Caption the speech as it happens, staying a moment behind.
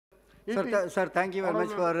Sir, thank you very much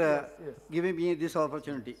for giving me this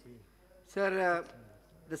opportunity. Sir,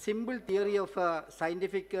 the simple theory of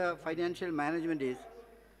scientific financial management is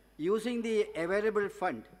using the available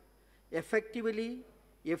fund effectively,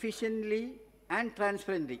 efficiently, and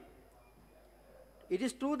transparently. It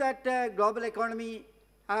is true that global economy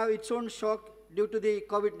have its own shock due to the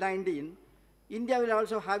COVID-19. India will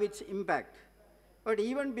also have its impact. But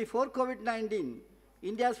even before COVID-19,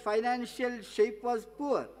 India's financial shape was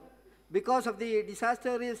poor because of the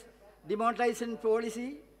disastrous demonetization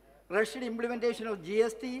policy, rushed implementation of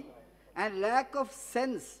GST, and lack of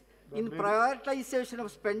sense in prioritization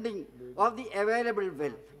of spending of the available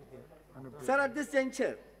wealth. Sir, at this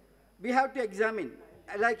juncture, we have to examine,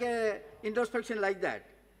 like an introspection like that,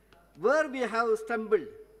 where we have stumbled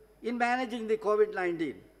in managing the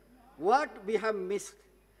COVID-19, what we have missed,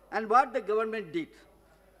 and what the government did.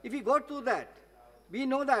 If we go to that, we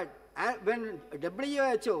know that when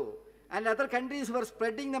WHO and other countries were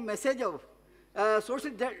spreading the message of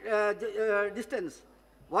social distance,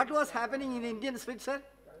 what was happening in Indian state, sir?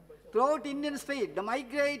 Throughout Indian state, the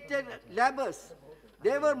migrated laborers,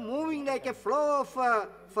 they were moving like a flow of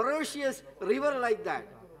ferocious river like that.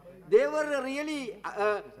 They were really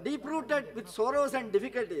deep-rooted with sorrows and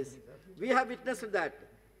difficulties. We have witnessed that.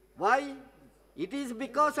 Why? It is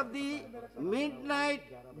because of the midnight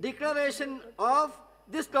declaration of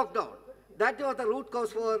this lockdown. That was the root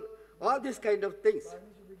cause for all these kind of things.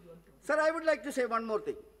 Sir, I would like to say one more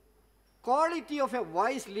thing. Quality of a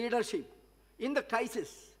wise leadership in the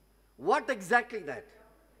crisis. What exactly that?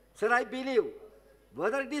 Sir, I believe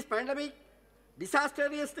whether it is pandemic,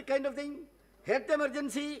 disastrous kind of thing, health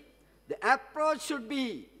emergency, the approach should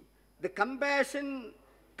be the compassion,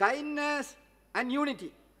 kindness, and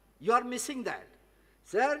unity. You are missing that.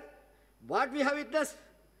 Sir, what we have witnessed,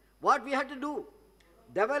 what we had to do,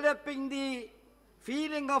 developing the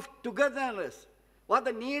feeling of togetherness was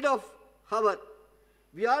the need of our.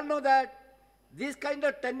 We all know that this kind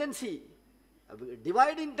of tendency,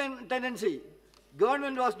 dividing tendency,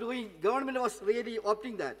 government was really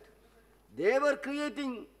opting that. They were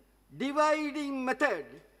creating dividing method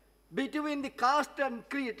between the caste and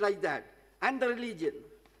creed like that, and the religion.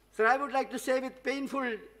 So I would like to say with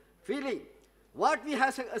painful feeling, what we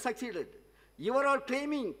have succeeded. You are all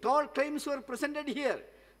claiming, tall claims were presented here,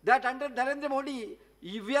 that under Narendra Modi,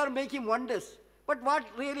 we are making wonders. But what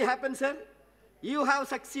really happened, sir? You have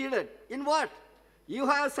succeeded. In what? You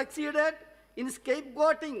have succeeded in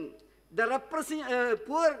scapegoating the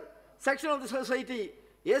poor section of the society,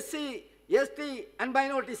 SC, ST, and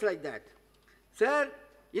minorities like that. Sir,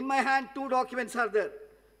 in my hand, 2 documents are there.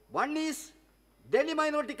 One is Delhi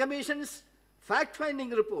Minority Commission's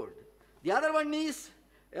fact-finding report. The other one is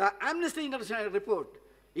Amnesty International report.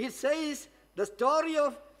 It says the story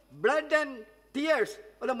of blood and tears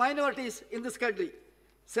of the minorities in this country.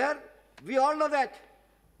 Sir, we all know that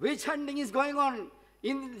witch hunting is going on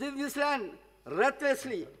in this land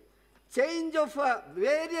recklessly. Change of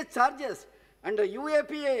various charges under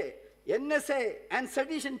UAPA, NSA, and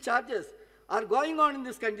sedition charges are going on in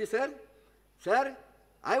this country, sir. Sir,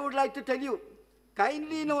 I would like to tell you,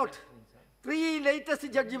 kindly note 3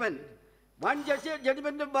 latest judgments. One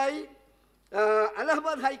judgment by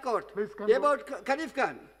Allahabad High Court about Khalif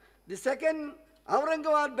Khan. The second,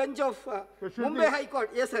 Aurangabad bench of Mumbai High Court.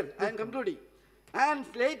 Yes, sir, I am concluding. And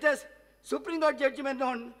latest, Supreme Court judgment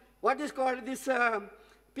on what is called this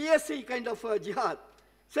PSC kind of jihad.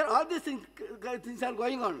 Sir, all these things are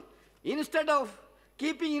going on. Instead of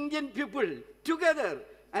keeping Indian people together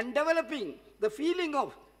and developing the feeling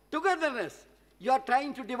of togetherness, you are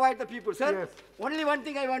trying to divide the people, sir. Yes. Only one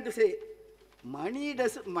thing I want to say. Money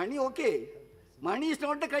okay. Money is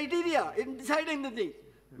not the criteria in deciding the thing.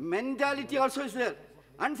 Mentality also is there.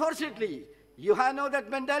 Unfortunately, you have no that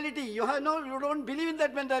mentality. You don't believe in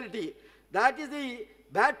that mentality. That is the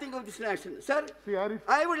bad thing of this nation. Sir,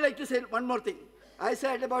 I would like to say one more thing. I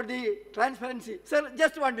said about the transparency. Sir,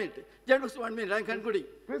 just 1 minute. Just 1 minute, I am concluding.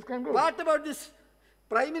 Please conclude. What about this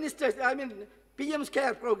Prime Minister's, PM's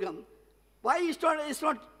care program? Why is it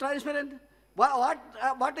not transparent?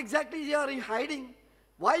 What exactly are you hiding?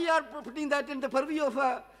 Why you are putting that in the purview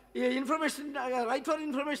of information, right for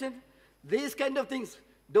information? These kind of things.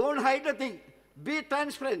 Don't hide the thing. Be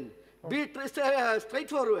transparent. Be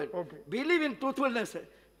straightforward. Okay. Believe in truthfulness.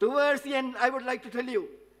 Towards the end, I would like to tell you,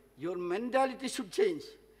 your mentality should change.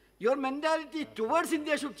 Your mentality towards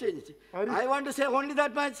India should change. I want to say only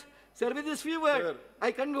that much. Sir, with this few words,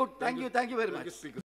 I conclude. Thank you very much.